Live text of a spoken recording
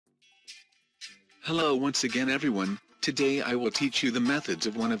Hello once again everyone. Today I will teach you the methods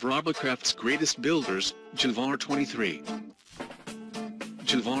of one of Robocraft's greatest builders, Guile 23.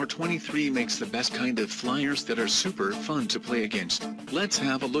 Guile 23 makes the best kind of flyers that are super fun to play against. Let's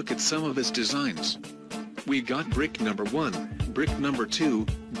have a look at some of his designs. We got brick number 1, brick number 2,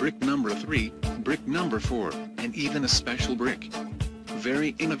 brick number 3, brick number 4, and even a special brick.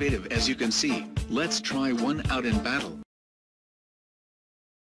 Very innovative as you can see. Let's try one out in battle.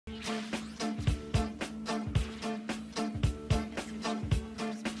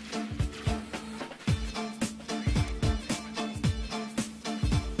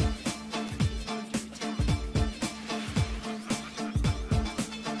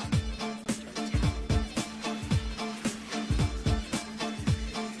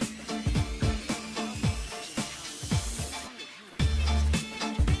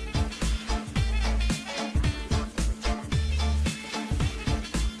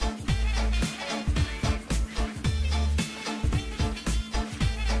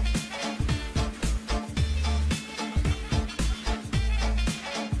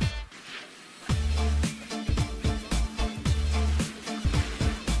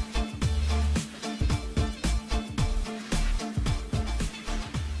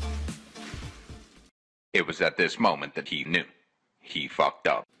 It was at this moment that he knew. He fucked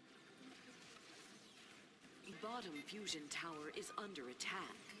up. The bottom fusion tower is under attack.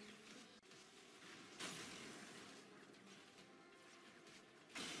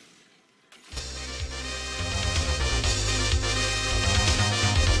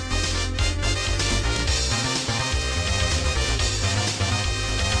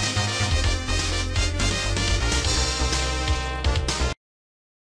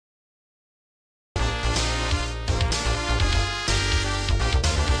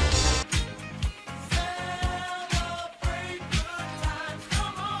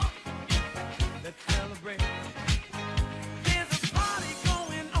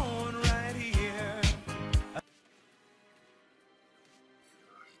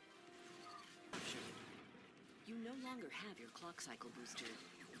 You no longer have your clock cycle booster.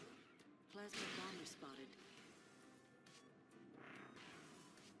 Plasma bomber spotted.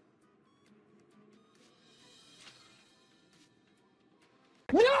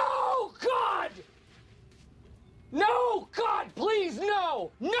 No, God! No, God, please,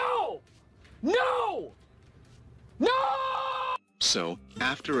 no! No! No! No! So,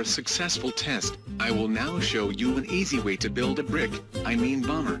 after a successful test, I will now show you an easy way to build a brick,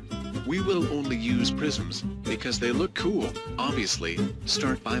 bomber. We will only use prisms, because they look cool. Obviously,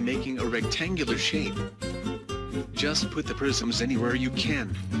 start by making a rectangular shape. Just put the prisms anywhere you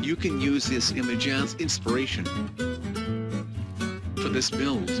can. You can use this image as inspiration. For this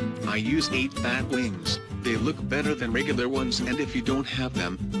build, I use 8 bat wings. They look better than regular ones, and if you don't have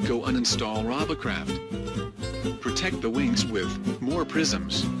them, go uninstall Robocraft. Protect the wings with more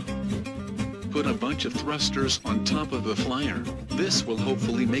prisms. Put a bunch of thrusters on top of the flyer. This will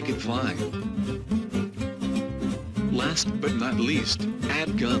hopefully make it fly. Last but not least,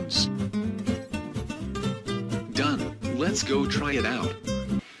 add guns. Done. Let's go try it out.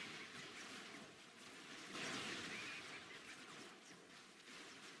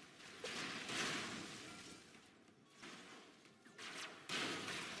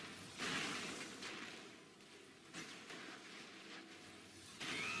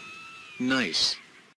 Nice.